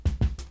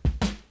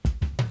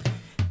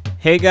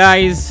Hey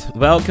guys,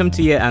 welcome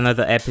to yet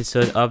another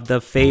episode of the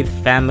Faith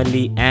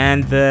Family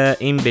and the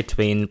In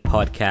Between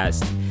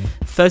podcast.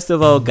 First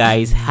of all,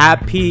 guys,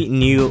 happy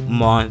new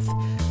month.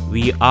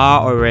 We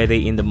are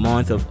already in the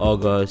month of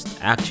August,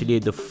 actually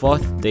the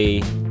fourth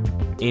day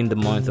in the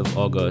month of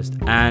August,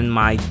 and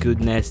my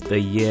goodness, the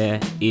year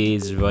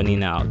is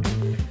running out.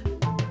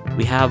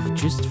 We have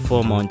just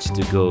 4 months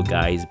to go,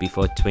 guys,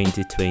 before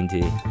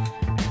 2020.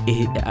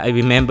 I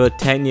remember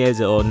 10 years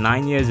or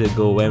 9 years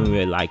ago when we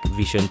were like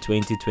Vision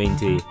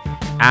 2020,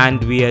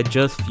 and we are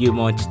just few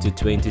months to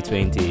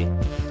 2020.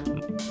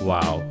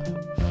 Wow.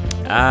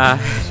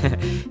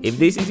 If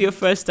this is your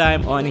first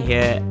time on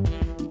here,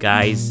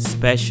 guys,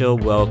 special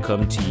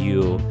welcome to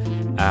you.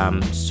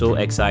 I'm so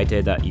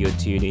excited that you're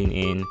tuning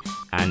in,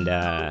 and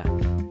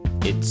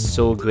it's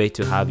so great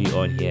to have you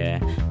on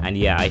here. And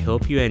yeah, I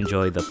hope you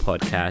enjoy the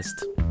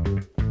podcast.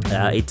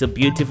 It's a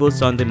beautiful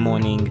Sunday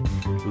morning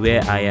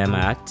where I am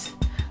at,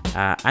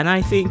 and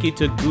I think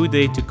it's a good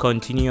day to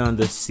continue on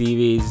the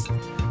series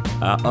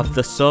of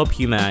the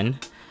Subhuman.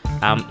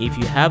 If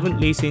you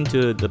haven't listened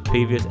to the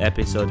previous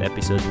episode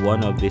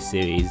 1 of this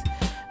series,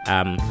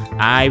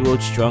 I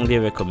would strongly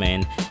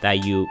recommend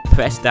that you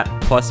press that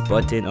pause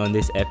button on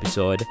this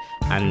episode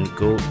and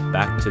go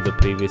back to the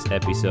previous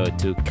episode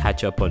to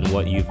catch up on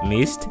what you've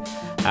missed.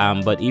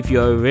 But if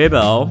you're a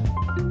rebel,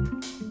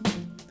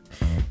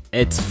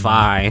 it's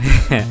fine.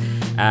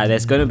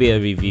 There's going to be a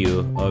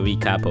review or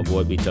recap of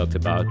what we talked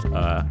about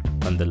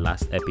on the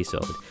last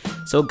episode.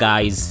 So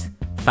guys,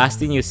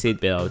 fasten your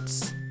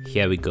seatbelts.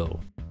 Here we go.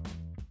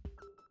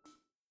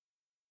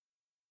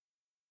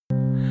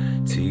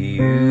 To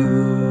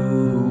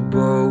you,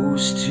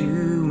 boast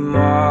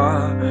tomorrow's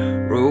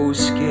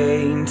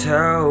gain.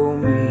 Tell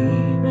me,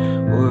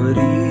 what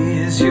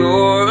is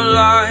your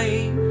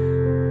life?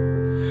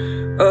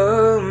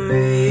 A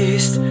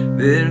mist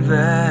that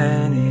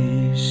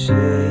vanishes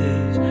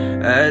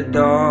at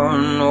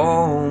dawn.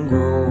 Oh,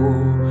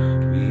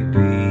 glory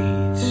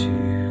be to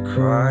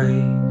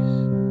Christ.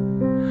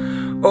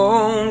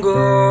 Oh,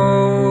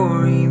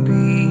 glory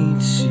be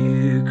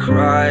to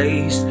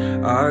Christ,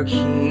 our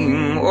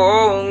King.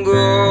 Oh,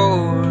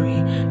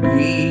 glory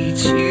be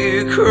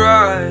to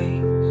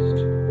Christ.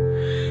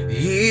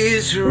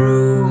 His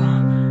rule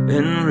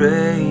and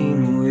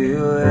reign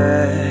will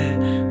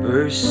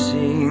ever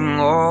sing.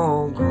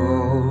 Oh,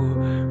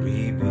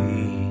 glory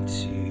be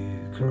to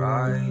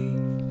Christ.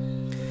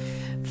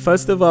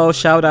 First of all,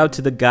 shout out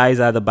to the guys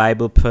at the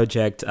Bible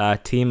Project,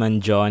 Tim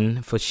and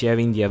John, for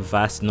sharing their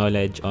vast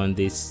knowledge on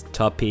this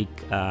topic.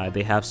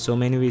 They have so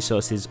many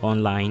resources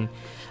online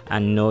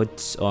and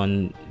notes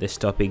on this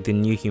topic, the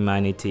new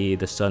humanity,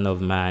 the Son of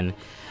Man,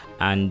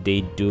 and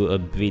they do a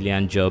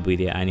brilliant job with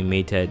their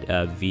animated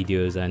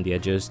videos, and they're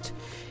just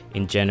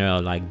in general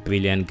like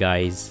brilliant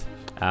guys.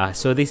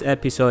 So this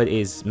episode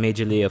is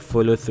majorly a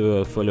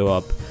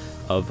follow-up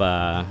of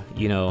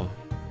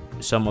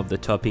some of the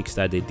topics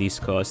that they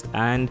discussed,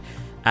 and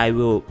I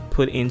will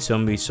put in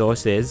some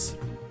resources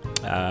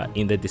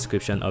in the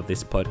description of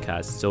this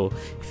podcast. So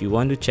if you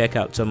want to check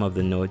out some of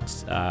the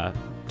notes,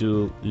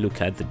 do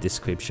look at the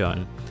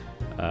description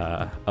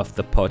of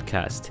the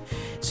podcast.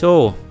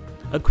 So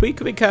a quick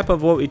recap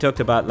of what we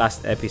talked about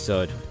last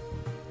episode.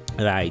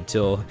 Right,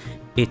 so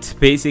it's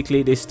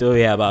basically the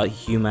story about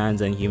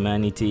humans and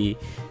humanity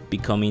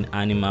becoming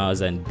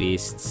animals and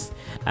beasts,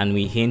 and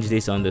we hinge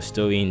this on the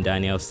story in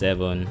Daniel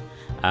 7,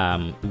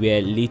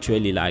 where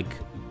literally like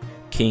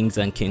kings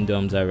and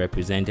kingdoms are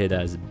represented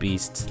as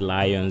beasts,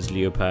 lions,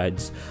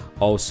 leopards,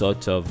 all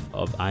sorts of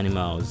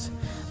animals.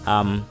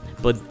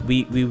 But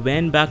we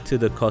went back to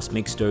the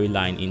cosmic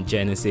storyline in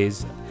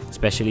Genesis,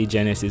 especially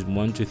Genesis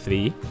 1 to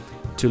 3,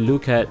 to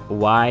look at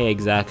why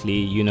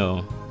exactly,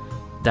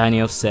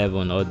 Daniel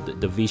 7, or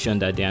the vision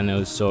that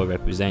Daniel saw,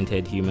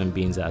 represented human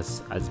beings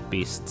as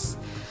beasts.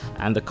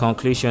 And the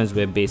conclusions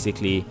were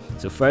basically,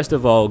 so first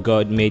of all,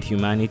 God made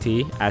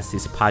humanity as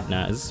his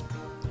partners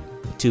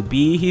to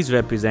be his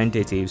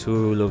representatives who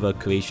rule over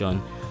creation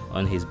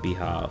on his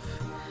behalf.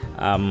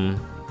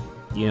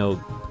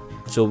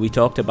 So we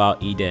talked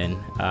about Eden.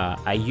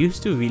 I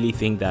used to really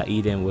think that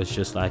Eden was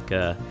just like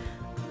a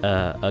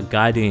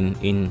garden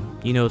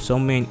in,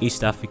 somewhere in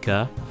East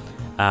Africa.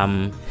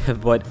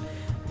 But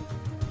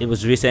it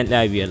was recently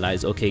I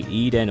realized, okay,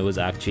 Eden was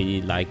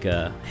actually like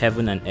a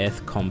heaven and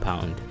earth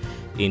compound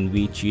in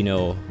which,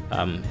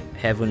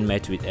 heaven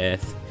met with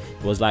earth.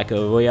 It was like a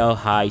royal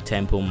high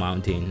temple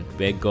mountain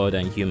where God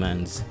and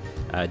humans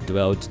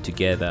dwelt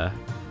together.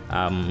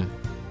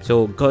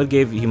 So God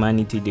gave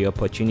humanity the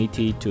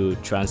opportunity to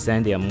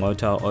transcend their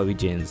mortal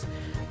origins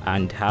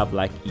and have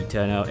like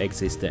eternal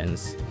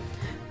existence.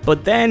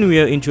 But then we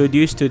are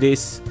introduced to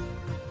this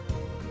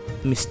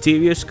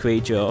mysterious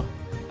creature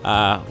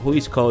who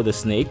is called the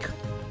snake,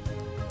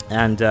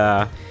 and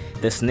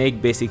the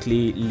snake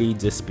basically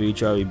leads a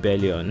spiritual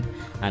rebellion,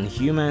 and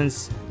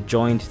humans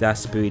joined that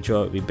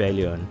spiritual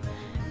rebellion.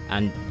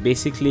 And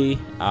basically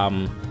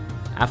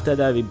after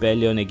that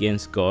rebellion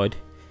against God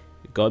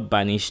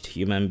banished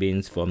human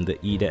beings from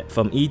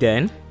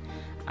Eden,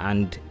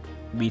 and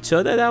we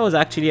saw that was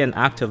actually an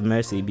act of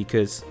mercy,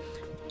 because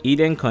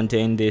Eden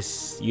contained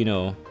this,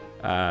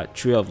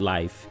 tree of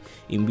life,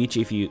 in which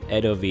if you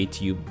ate of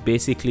it, you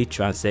basically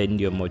transcend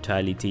your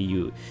mortality.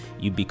 You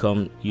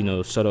become,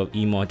 sort of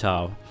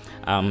immortal.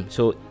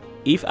 So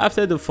if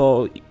after the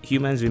fall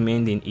humans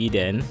remained in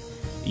Eden,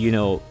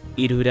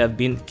 it would have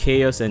been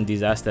chaos and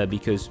disaster,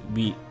 because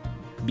we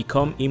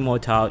become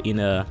immortal in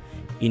a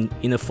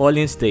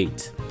fallen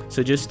state.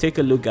 So just take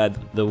a look at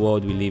the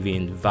world we live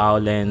in: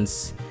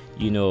 violence,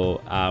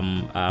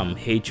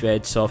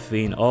 hatred,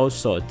 suffering, all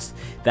sorts.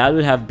 That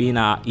would have been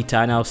our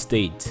eternal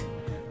state.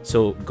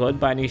 So God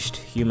banished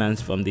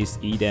humans from this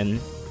Eden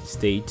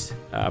state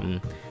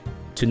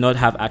to not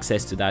have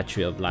access to that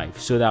tree of life,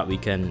 so that we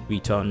can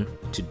return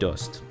to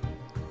dust.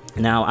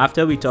 Now,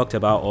 after we talked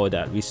about all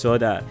that, we saw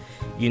that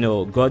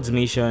God's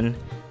mission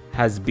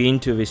has been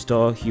to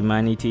restore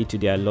humanity to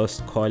their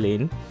lost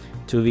calling,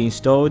 to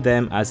reinstall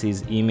them as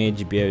his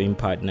image-bearing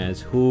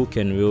partners who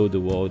can rule the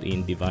world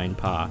in divine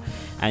power.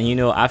 And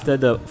after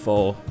the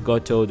fall,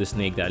 God told the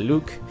snake that,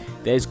 look,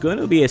 there's going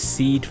to be a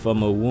seed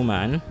from a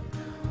woman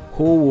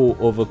who will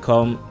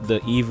overcome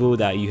the evil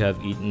that you have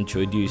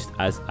introduced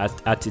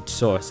at its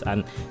source.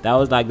 And that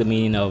was like the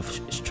meaning of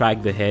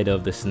strike the head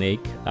of the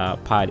snake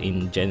part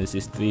in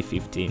Genesis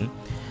 3:15.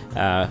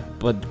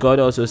 But God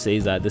also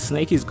says that the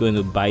snake is going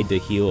to bite the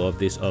heel of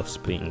this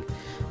offspring.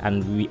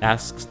 And we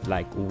asked,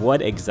 like,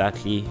 what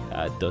exactly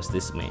does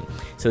this mean?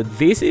 So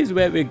this is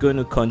where we're going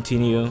to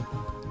continue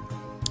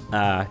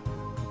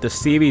the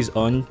series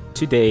on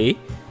today.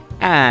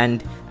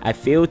 And I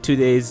feel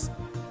today's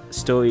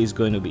story is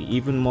going to be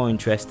even more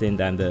interesting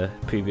than the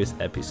previous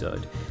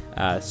episode.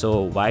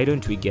 So why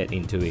don't we get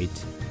into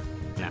it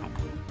now?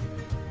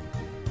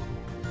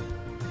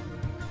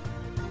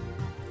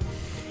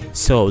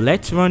 So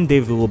let's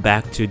rendezvous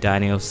back to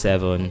Daniel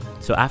 7.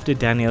 So after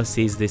Daniel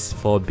sees these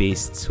 4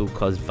 beasts who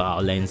cause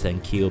violence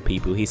and kill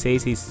people, he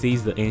says he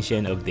sees the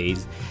Ancient of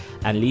Days,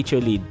 and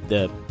literally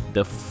the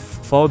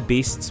 4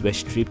 beasts were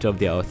stripped of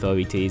their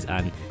authorities,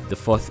 and the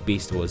 4th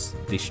beast was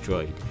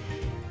destroyed.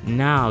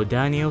 Now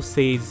Daniel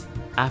says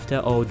after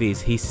all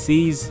this, he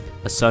sees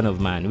a son of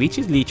man, which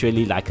is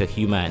literally like a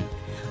human,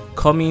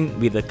 coming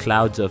with the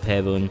clouds of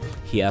heaven.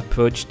 He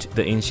approached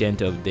the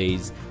Ancient of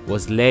Days,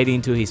 was led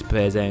into his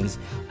presence,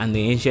 and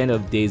the Ancient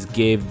of Days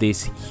gave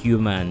this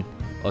human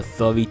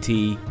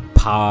authority,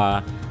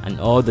 power, and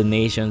all the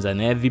nations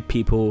and every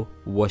people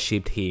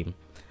worshipped him,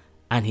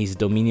 and his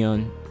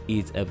dominion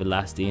is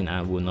everlasting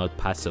and will not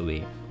pass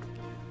away.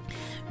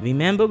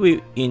 Remember,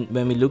 when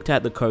we looked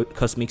at the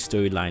cosmic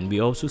storyline, we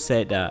also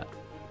said that,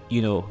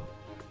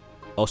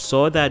 or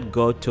saw that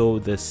God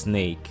told the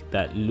snake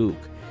that, look,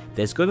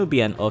 there's going to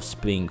be an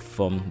offspring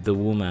from the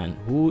woman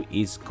who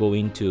is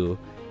going to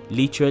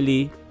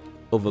literally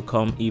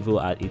overcome evil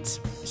at its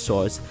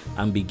source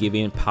and be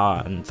given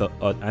power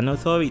and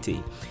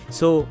authority.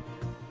 So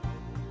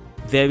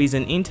there is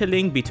an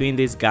interlink between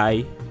this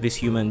guy, this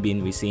human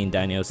being we see in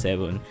Daniel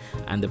 7,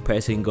 and the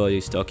person God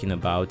is talking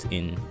about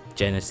in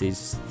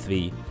Genesis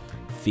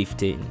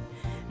 3:15.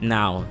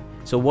 Now,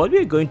 so what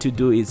we're going to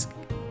do is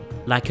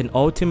like an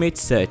ultimate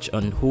search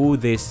on who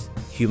this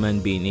human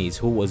being is,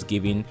 who was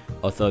given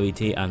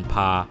authority and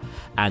power,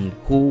 and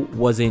who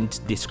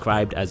wasn't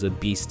described as a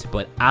beast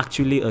but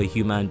actually a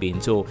human being.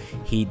 So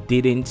he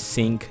didn't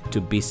sink to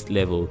beast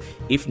level.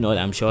 If not,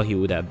 I'm sure he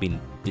would have been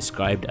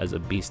described as a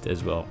beast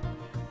as well.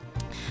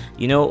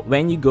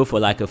 When you go for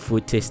like a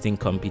food tasting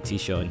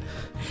competition,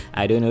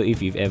 I don't know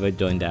if you've ever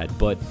done that,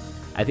 but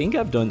I think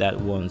I've done that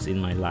once in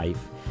my life.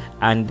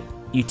 And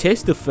you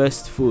taste the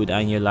first food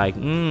and you're like,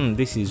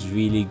 this is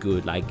really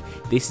good. Like,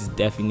 this is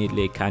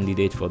definitely a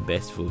candidate for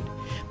best food.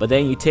 But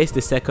then you taste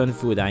the second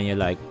food and you're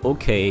like,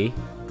 okay,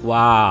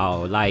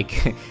 wow,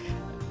 like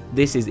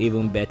this is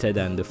even better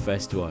than the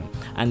first one.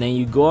 And then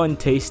you go on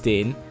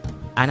tasting,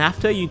 and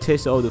after you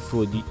taste all the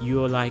food,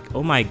 you're like,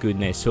 oh my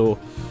goodness, so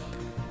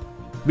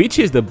which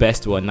is the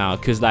best one now?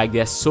 Because like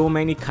there's so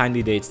many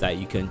candidates that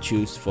you can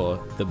choose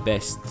for the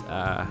best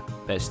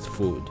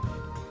food.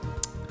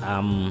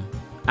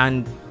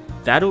 And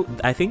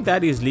I think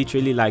that is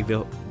literally like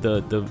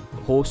the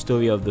whole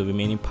story of the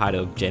remaining part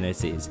of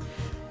Genesis.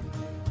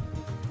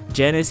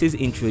 Genesis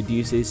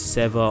introduces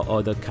several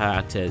other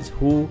characters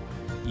who,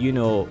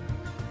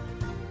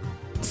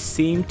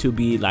 seem to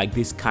be like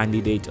this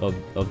candidate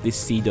of this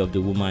seed of the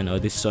woman, or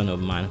this son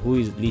of man, who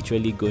is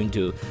literally going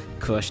to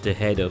crush the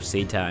head of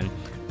Satan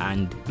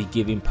and be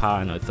given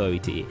power and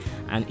authority.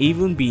 And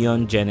even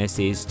beyond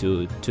Genesis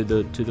to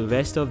the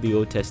rest of the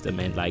Old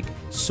Testament, like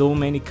so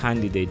many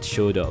candidates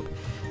showed up.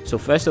 So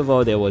first of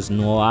all, there was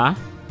Noah,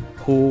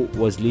 who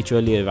was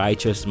literally a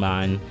righteous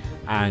man,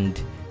 and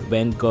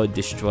when God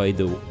destroyed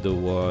the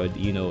world,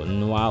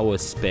 Noah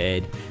was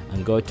spared,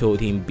 and God told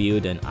him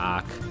build an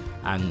ark.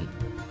 And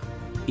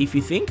if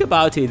you think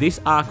about it, this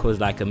ark was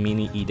like a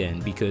mini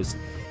Eden, because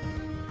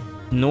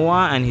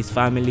Noah and his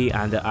family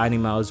and the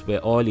animals were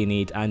all in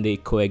it, and they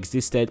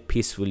coexisted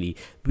peacefully,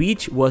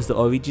 which was the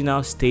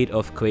original state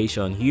of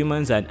creation.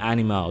 Humans and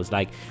animals,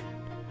 like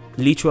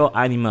literal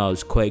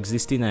animals,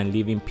 coexisting and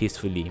living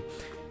peacefully.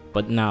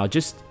 But now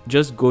just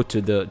go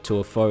to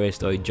a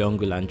forest or a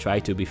jungle and try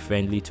to be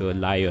friendly to a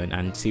lion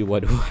and see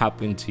what will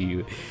happen to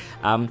you.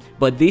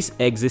 But this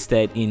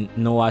existed in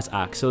Noah's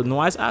Ark. So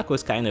Noah's Ark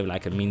was kind of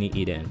like a mini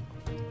Eden.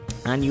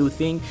 And you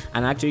think,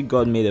 and actually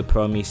God made a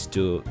promise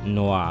to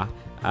Noah,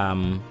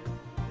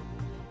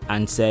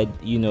 and said,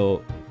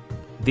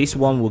 this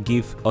one will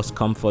give us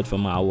comfort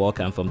from our work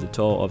and from the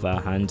toil of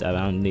our hands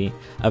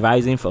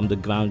arising from the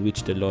ground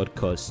which the Lord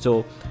caused.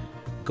 So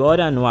God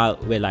and Noah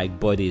were like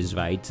buddies,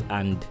 right?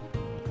 And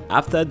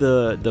after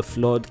the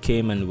flood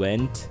came and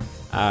went,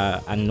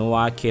 and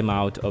Noah came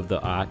out of the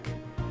ark,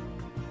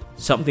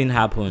 something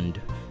happened.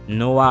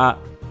 Noah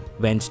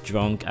went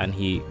drunk and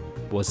he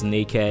was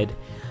naked,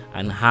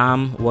 and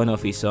Ham, one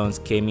of his sons,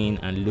 came in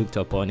and looked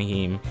upon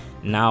him.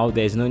 Now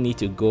there's no need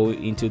to go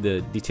into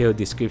the detailed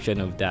description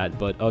of that,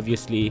 but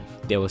obviously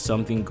there was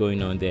something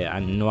going on there,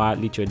 and Noah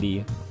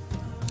literally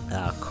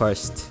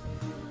cursed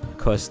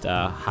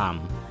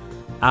Ham.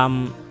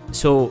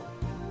 So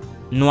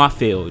Noah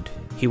failed.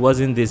 He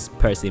wasn't this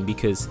person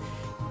because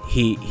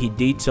he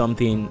did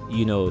something,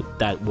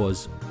 that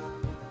was,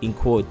 in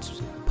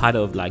quotes, part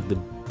of like the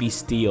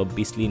beastie or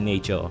beastly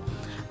nature.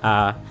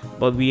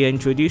 But we are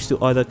introduced to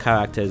other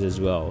characters as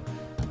well.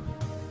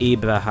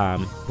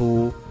 Abraham,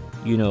 who,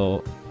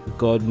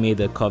 God made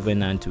a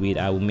covenant with.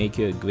 I will make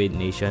you a great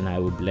nation, I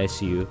will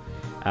bless you.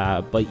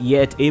 But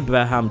yet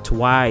Abraham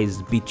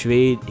twice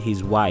betrayed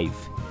his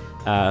wife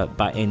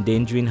by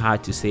endangering her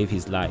to save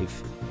his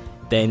life.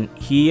 Then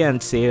he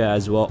and Sarah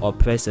as well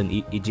oppressed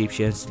an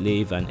Egyptian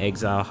slave and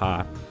exiled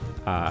her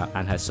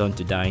and her son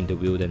to die in the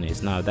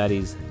wilderness. Now that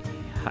is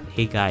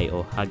Haggai.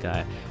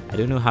 I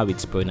don't know how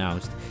it's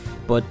pronounced.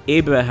 But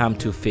Abraham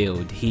too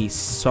failed. He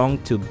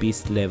sunk to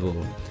beast level.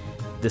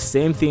 The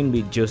same thing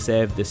with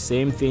Joseph, the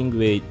same thing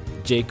with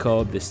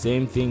Jacob, the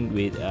same thing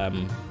with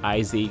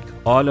Isaac.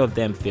 All of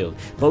them failed.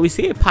 But we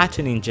see a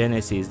pattern in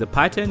Genesis. The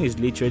pattern is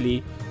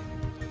literally,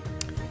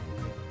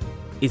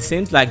 it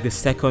seems like the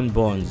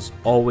secondborns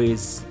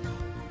always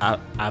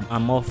are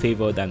more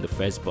favored than the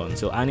firstborn.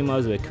 So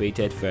animals were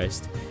created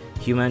first.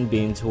 Human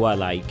beings who are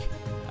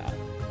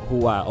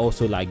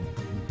also like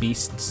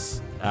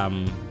beasts,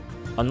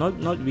 or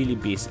not really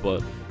beasts,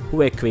 but who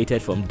were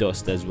created from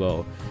dust as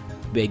well,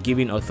 were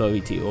given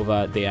authority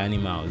over the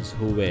animals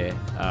who were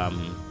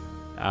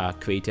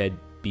created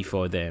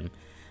before them.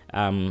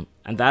 And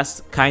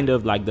that's kind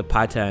of like the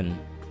pattern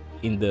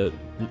in the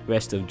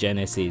rest of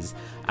Genesis.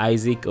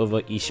 Isaac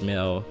over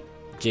Ishmael,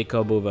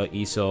 Jacob over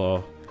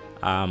Esau,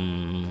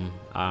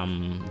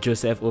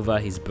 Joseph over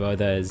his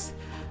brothers.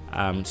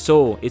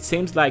 So it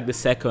seems like the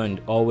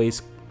second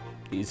always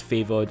is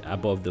favored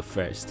above the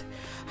first.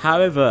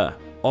 However,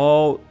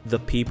 all the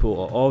people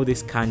or all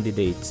these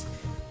candidates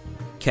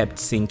kept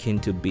sinking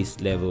to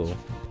beast level.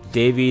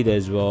 David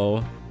as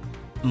well.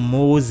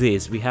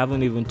 Moses, we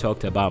haven't even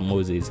talked about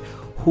Moses,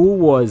 who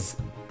was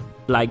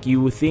like,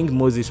 you would think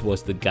Moses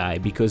was the guy,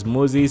 because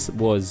Moses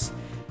was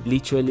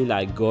literally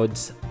like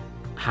God's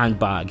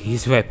handbag,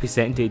 his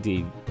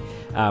representative.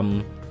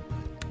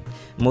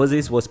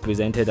 Moses was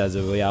presented as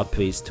a royal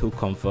priest who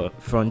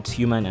confronts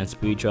human and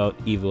spiritual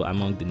evil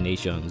among the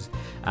nations.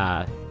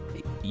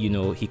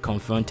 He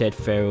confronted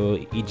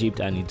Pharaoh, Egypt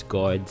and its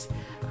gods.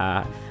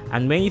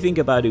 And when you think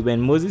about it,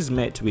 when Moses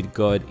met with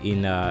God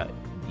in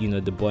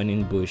the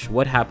burning bush,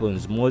 what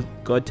happens?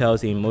 God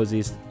tells him,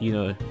 Moses,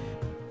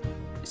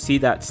 see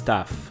that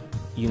staff,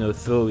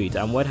 throw it.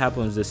 And what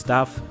happens? The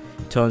staff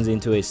turns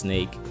into a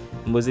snake.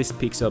 Moses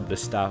picks up the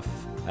staff,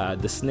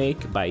 the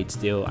snake by its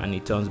tail, and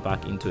it turns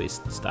back into a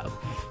staff.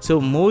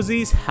 So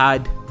Moses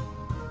had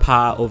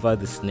power over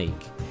the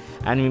snake.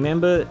 And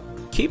remember,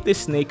 keep the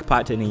snake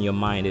pattern in your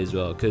mind as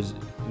well, because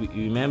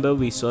remember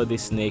we saw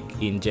this snake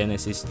in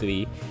Genesis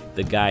 3,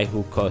 the guy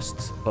who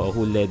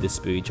led the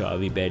spiritual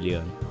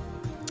rebellion.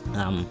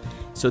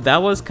 So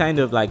that was kind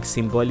of like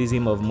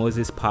symbolism of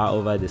Moses' power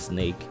over the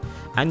snake.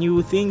 And you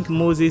would think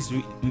Moses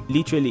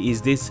literally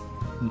is this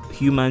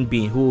human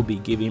being who will be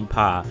given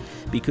power,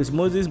 because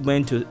Moses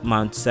went to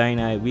Mount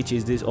Sinai, which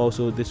is this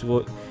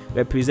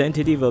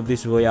representative of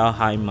this royal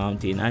high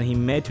mountain, and he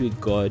met with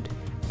God.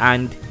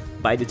 And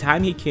by the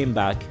time he came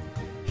back,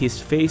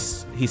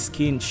 his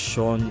skin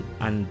shone,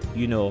 and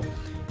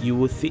you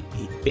would think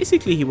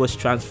basically he was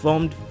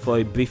transformed for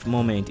a brief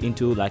moment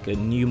into like a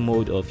new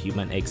mode of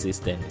human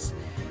existence.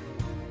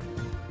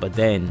 But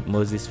then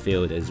Moses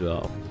failed as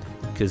well,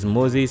 because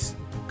Moses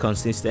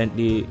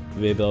consistently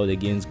rebelled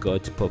against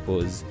God's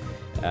purpose,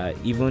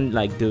 even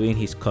like during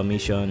his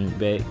commission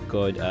where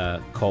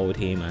God called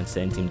him and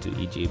sent him to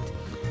Egypt.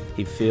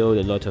 He failed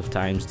a lot of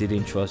times,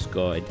 didn't trust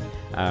God.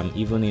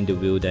 Even in the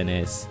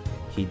wilderness,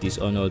 he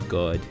dishonored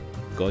God.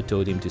 God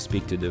told him to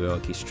speak to the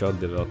rock. He struck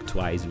the rock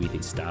twice with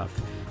his staff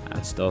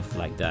and stuff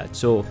like that.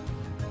 So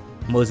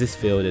Moses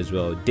failed as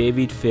well.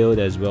 David failed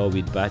as well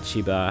with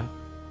Bathsheba.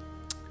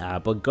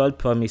 But God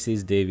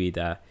promises David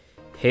that,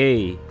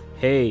 hey,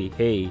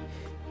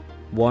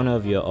 one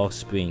of your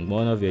offspring,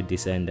 one of your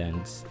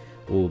descendants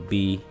will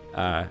be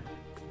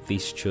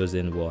this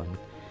chosen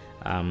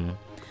one.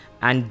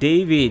 And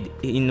David,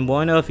 in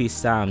one of his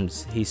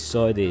Psalms, he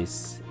saw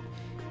this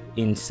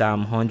in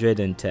Psalm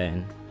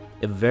 110.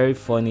 A very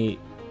funny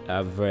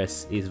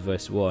verse is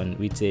verse 1,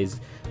 which says,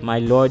 "My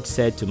Lord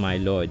said to my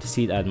Lord,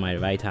 sit at my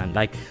right hand."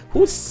 Like,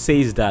 who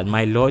says that?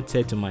 My Lord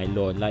said to my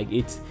Lord. Like,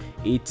 it's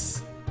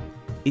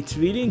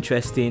really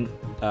interesting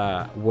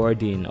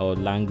wording or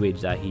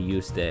language that he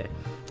used there.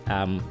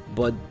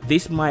 But the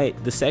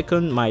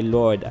second "my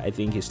Lord" I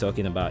think he's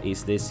talking about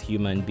is this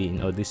human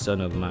being, or this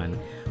Son of Man,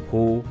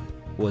 who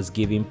was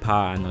given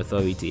power and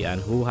authority,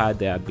 and who had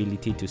the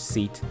ability to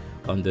sit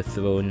on the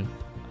throne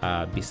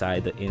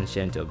beside the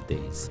Ancient of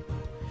Days.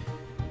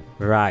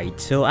 Right,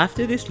 so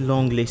after this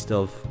long list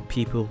of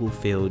people who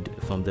failed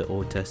from the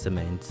Old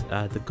Testament,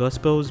 the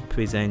Gospels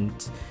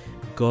present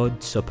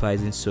God's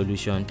surprising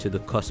solution to the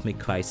cosmic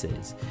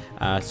crisis.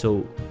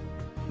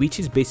 Which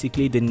is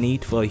basically the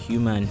need for a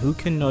human who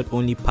can not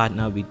only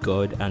partner with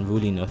God and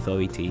rule in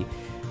authority,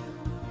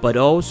 but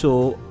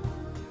also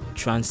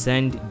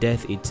transcend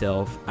death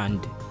itself and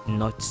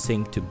not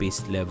sink to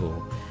beast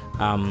level.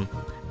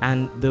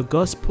 And the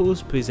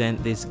Gospels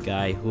present this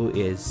guy who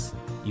is,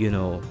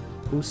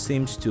 who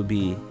seems to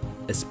be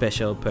a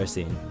special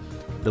person.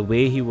 The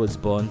way he was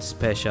born,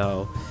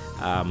 special.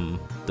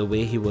 The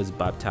way he was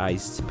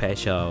baptized,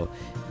 special.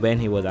 When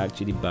he was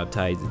actually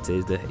baptized, it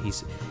says that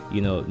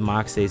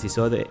Mark says he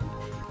saw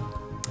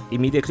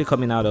immediately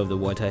coming out of the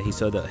water, he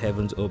saw the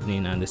heavens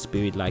opening and the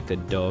Spirit like a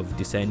dove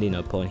descending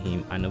upon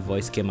him, and a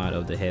voice came out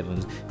of the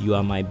heavens, "You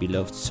are my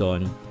beloved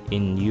Son,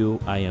 in you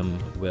I am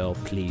well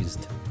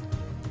pleased."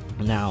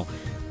 Now,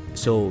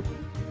 so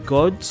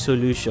God's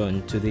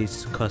solution to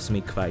this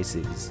cosmic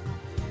crisis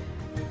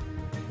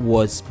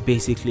was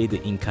basically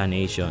the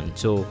incarnation.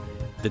 So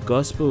the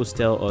Gospels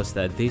tell us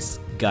that this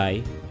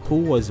guy who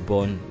was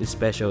born, the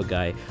special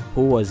guy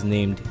who was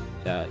named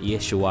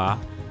Yeshua,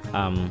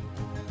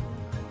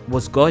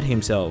 was God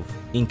himself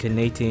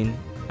incarnating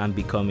and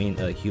becoming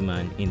a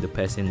human in the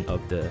person of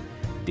the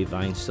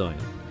divine Son.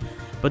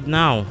 But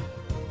now,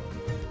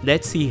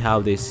 let's see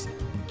how this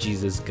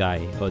Jesus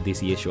guy, or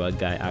this Yeshua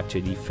guy,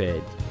 actually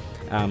fared.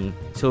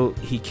 So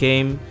he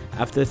came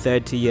after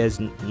 30 years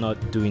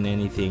not doing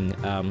anything.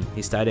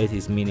 He started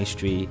his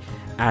ministry,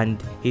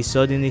 and he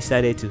suddenly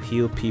started to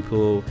heal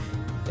people.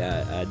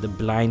 The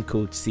blind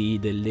could see,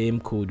 the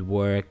lame could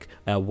walk,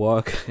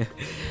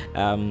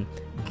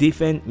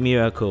 different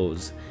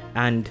miracles.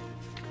 And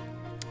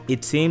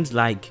it seems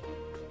like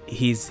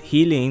his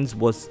healings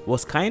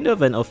was kind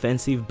of an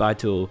offensive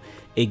battle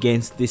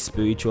against the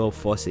spiritual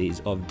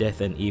forces of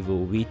death and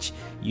evil, which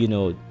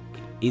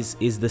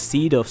is the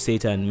seed of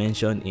Satan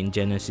mentioned in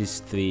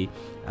Genesis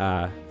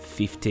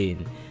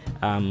 3:15.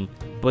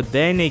 But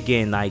then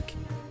again,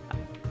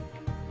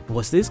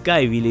 was this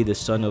guy really the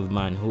Son of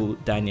Man who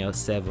Daniel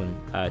 7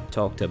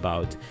 talked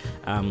about?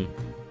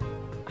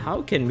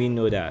 How can we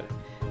know that?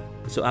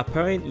 So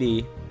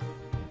apparently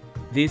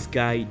this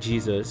guy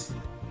Jesus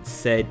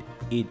said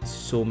it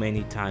so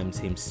many times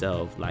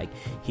himself. Like,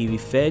 he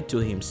referred to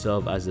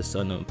himself as the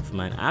Son of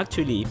Man.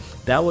 Actually,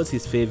 that was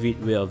his favorite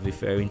way of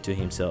referring to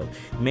himself.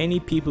 Many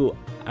people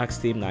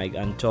asked him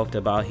and talked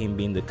about him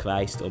being the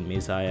Christ or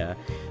Messiah,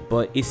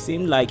 but it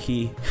seemed like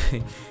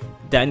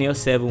Daniel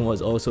 7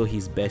 was also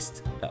his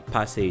best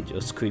passage or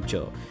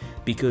scripture,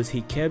 because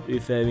he kept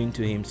referring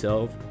to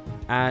himself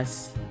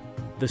as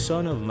the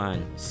Son of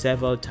Man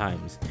several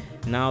times.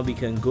 Now we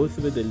can go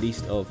through the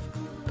list of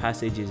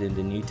passages in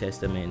the New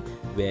Testament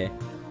where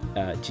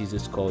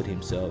Jesus called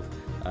himself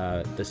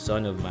the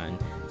Son of Man.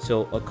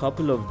 So a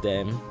couple of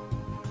them,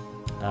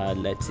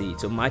 let's see.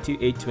 So Matthew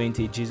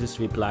 8:20, Jesus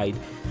replied,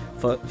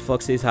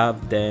 "Foxes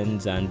have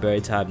dens and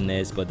birds have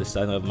nests, but the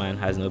Son of Man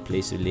has no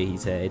place to lay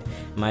his head."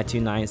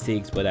 Matthew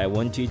 9:6, "But I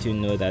want you to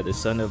know that the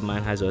Son of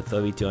Man has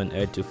authority on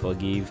earth to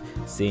forgive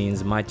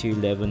sins." Matthew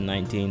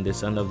 11:19, "The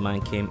Son of Man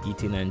came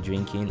eating and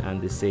drinking,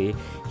 and they say,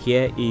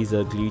 'Here is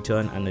a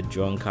glutton and a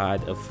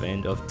drunkard, a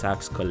friend of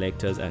tax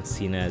collectors and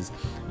sinners.'"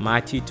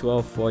 Matthew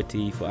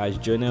 12:40, "For as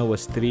Jonah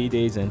was 3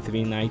 days and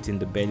 3 nights in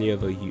the belly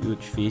of a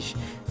huge fish,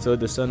 so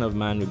the Son of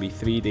Man will be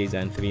 3 days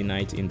and 3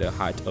 nights in the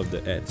heart of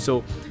the earth."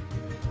 So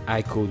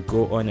I could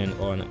go on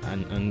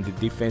and the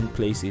different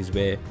places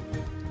where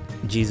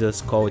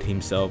Jesus called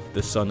himself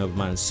the Son of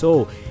Man.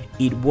 So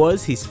it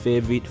was his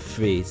favorite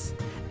phrase,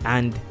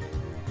 and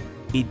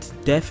it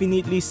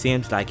definitely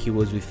seems like he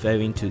was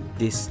referring to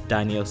this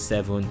Daniel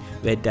 7,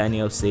 where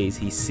Daniel says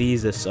he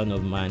sees the Son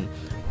of Man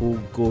who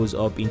goes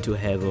up into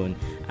heaven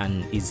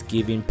and is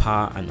given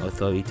power and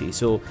authority.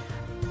 So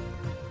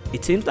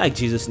it seems like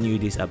Jesus knew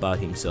this about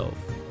himself,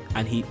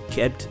 and he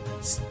kept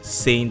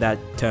saying that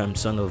term,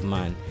 Son of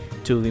Man,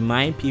 to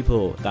remind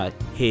people that,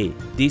 hey,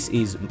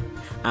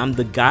 I'm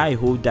the guy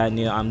who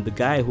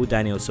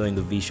Daniel saw in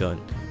the vision,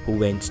 who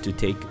went to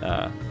take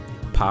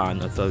power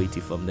and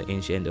authority from the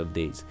Ancient of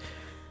Days.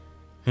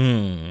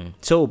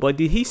 So, but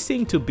did he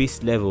sink to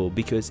beast level?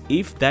 Because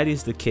if that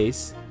is the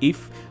case,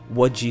 if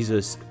what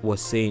Jesus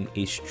was saying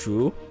is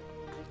true,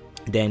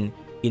 then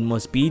it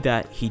must be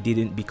that he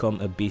didn't become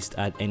a beast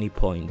at any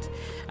point.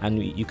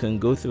 And you can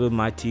go through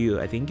Matthew,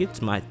 I think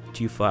it's Matthew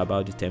too far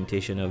about the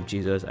temptation of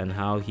Jesus and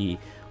how he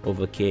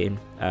overcame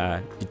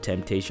the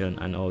temptation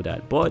and all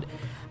that. But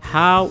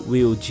how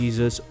will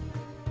Jesus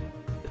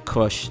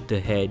crush the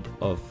head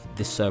of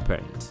the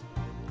serpent?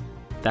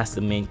 That's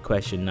the main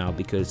question now,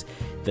 because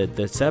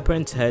the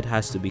serpent's head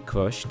has to be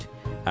crushed,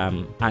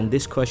 and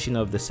this crushing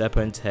of the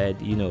serpent's head,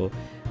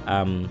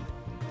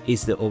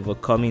 is the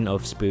overcoming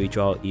of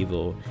spiritual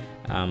evil.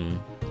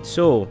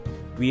 So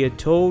we are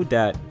told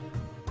that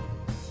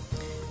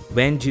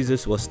when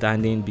Jesus was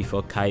standing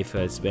before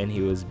Caiaphas, when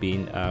he was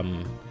being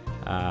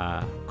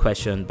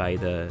questioned by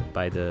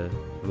the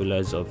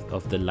rulers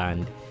of the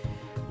land,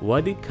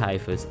 what did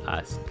Caiaphas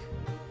ask?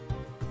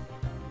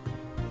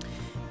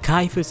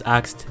 Caiaphas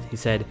asked, he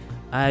said,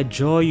 "I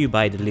adjure you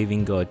by the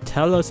living God,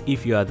 tell us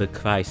if you are the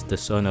Christ, the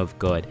Son of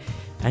God."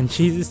 And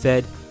Jesus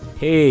said,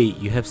 "Hey,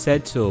 you have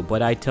said so,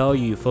 but I tell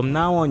you, from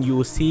now on you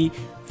will see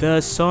the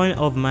Son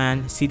of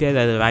Man seated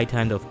at the right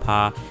hand of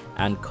power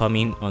and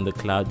coming on the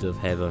clouds of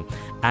heaven."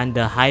 And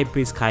the high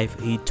priest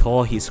Caiaphas, he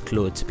tore his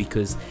clothes,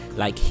 because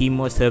he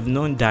must have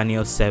known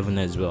Daniel 7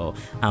 as well.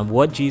 And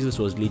what Jesus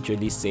was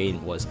literally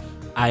saying was,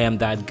 "I am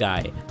that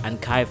guy." And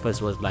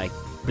Caiaphas was like,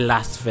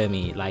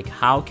 blasphemy,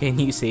 how can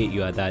you say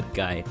you are that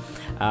guy?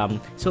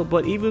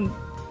 But even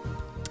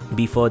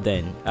before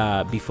then,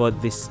 before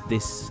this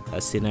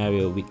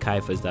scenario with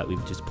Caiaphas that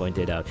we've just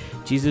pointed out,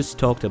 Jesus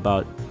talked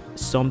about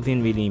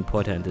something really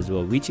important as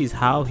well, which is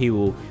how he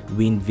will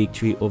win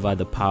victory over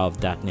the power of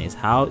darkness,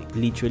 how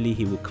literally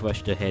he will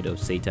crush the head of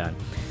Satan.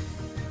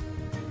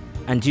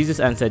 And Jesus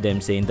answered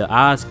them, saying, "The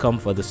hour has come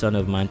for the Son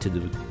of Man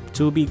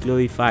to be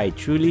glorified.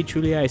 Truly,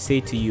 truly, I say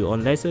to you,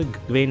 unless a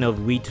grain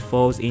of wheat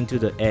falls into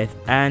the earth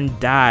and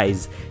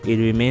dies, it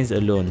remains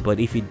alone.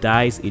 But if it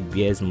dies, it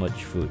bears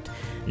much fruit.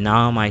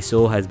 Now my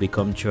soul has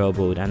become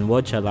troubled, and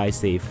what shall I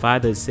say?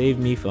 Father, save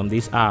me from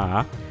this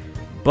hour.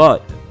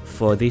 But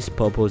for this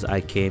purpose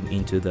I came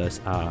into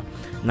this hour.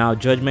 Now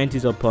judgment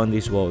is upon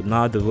this world.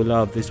 Now the ruler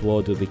of this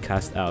world will be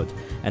cast out.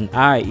 And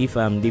I, if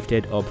I am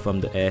lifted up from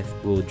the earth,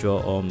 will draw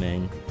all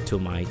men to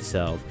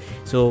myself."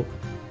 So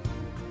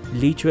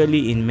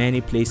literally in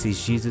many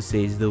places Jesus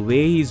says the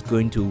way he's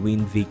going to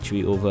win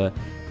victory over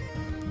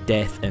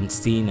death and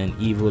sin and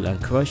evil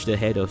and crush the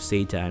head of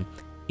Satan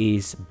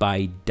is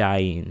by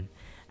dying.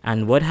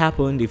 And what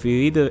happened, if you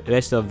read the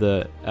rest of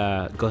the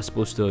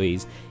gospel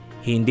stories,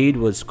 he indeed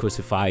was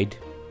crucified,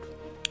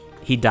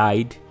 he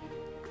died,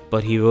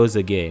 but he rose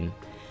again.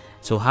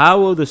 So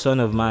how will the Son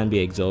of Man be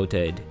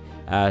exalted?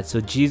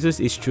 So Jesus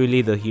is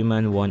truly the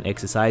human one,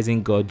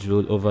 exercising God's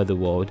rule over the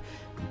world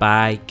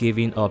by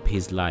giving up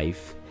his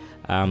life.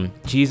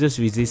 Jesus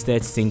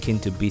resisted sinking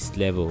to beast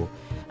level,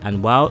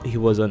 and while he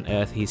was on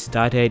earth, he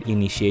started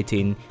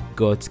initiating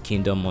God's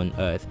kingdom on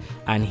earth,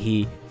 and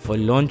he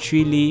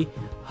voluntarily,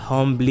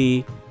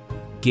 humbly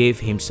gave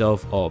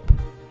himself up.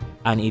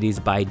 And it is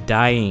by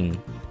dying,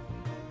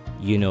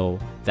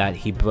 that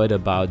he brought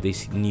about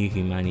this new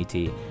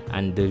humanity.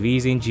 And the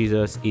reason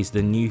Jesus is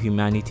the new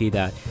humanity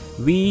that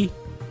we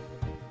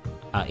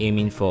are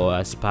aiming for,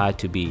 aspire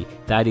to be,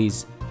 that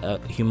is a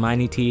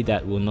humanity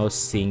that will not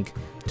sink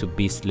to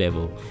beast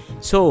level.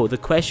 So the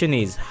question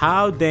is,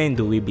 how then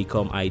do we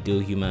become ideal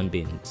human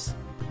beings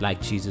like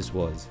Jesus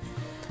was?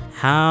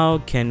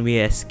 How can we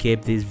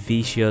escape this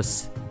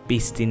vicious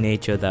beastie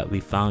nature that we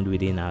found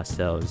within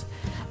ourselves?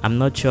 I'm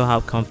not sure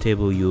how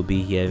comfortable you'll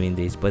be hearing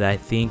this, but I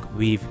think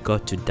we've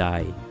got to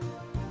die.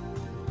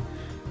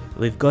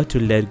 We've got to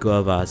let go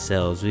of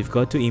ourselves. We've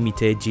got to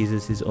imitate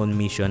Jesus' own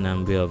mission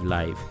and way of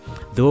life.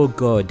 Though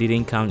God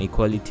didn't count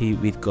equality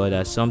with God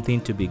as something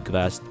to be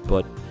grasped,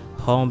 but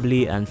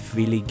humbly and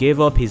freely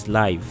gave up his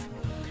life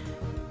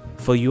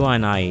for you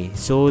and I,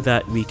 so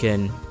that we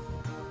can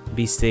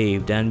be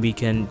saved and we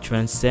can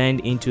transcend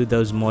into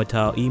those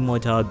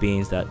immortal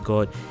beings that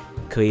God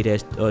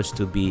created us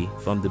to be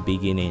from the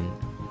beginning,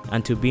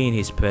 and to be in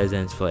his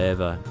presence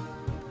forever.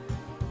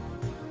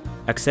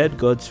 Accept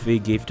God's free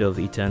gift of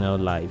eternal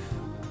life.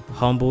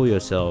 Humble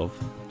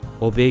yourself.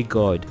 Obey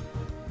God.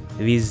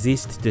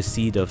 Resist the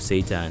seed of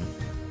Satan.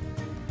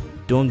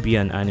 Don't be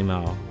an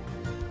animal.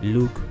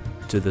 Look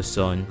to the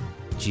Son,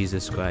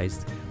 Jesus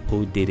Christ,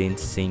 who didn't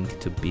sink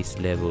to beast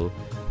level,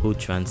 who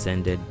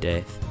transcended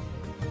death,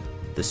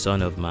 the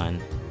Son of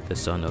Man, the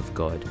Son of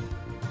God.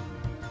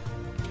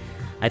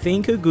 I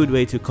think a good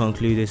way to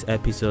conclude this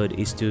episode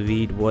is to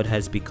read what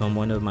has become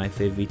one of my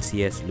favorite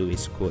C.S.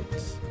 Lewis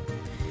quotes.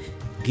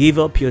 Give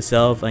up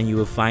yourself and you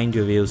will find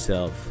your real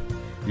self.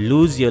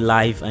 Lose your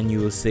life and you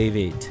will save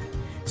it.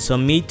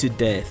 Submit to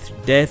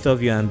death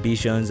of your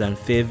ambitions and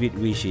favorite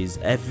wishes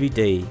every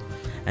day,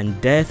 and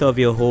death of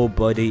your whole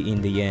body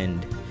in the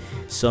end.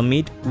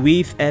 Submit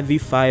with every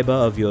fiber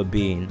of your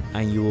being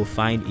and you will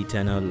find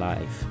eternal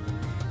life.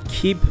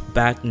 Keep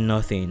back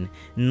nothing.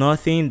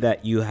 Nothing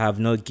that you have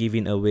not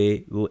given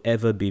away will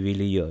ever be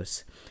really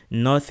yours.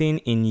 Nothing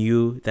in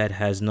you that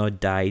has not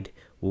died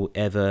will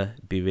ever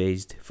be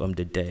raised from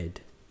the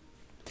dead.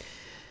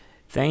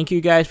 Thank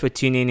you guys for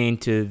tuning in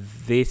to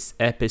this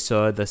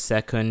episode, the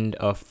second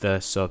of the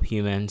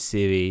Subhuman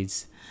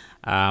series.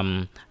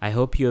 I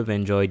hope you have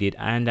enjoyed it,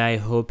 and I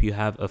hope you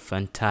have a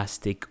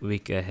fantastic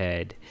week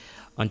ahead.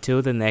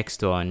 Until the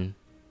next one,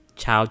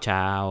 ciao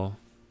ciao.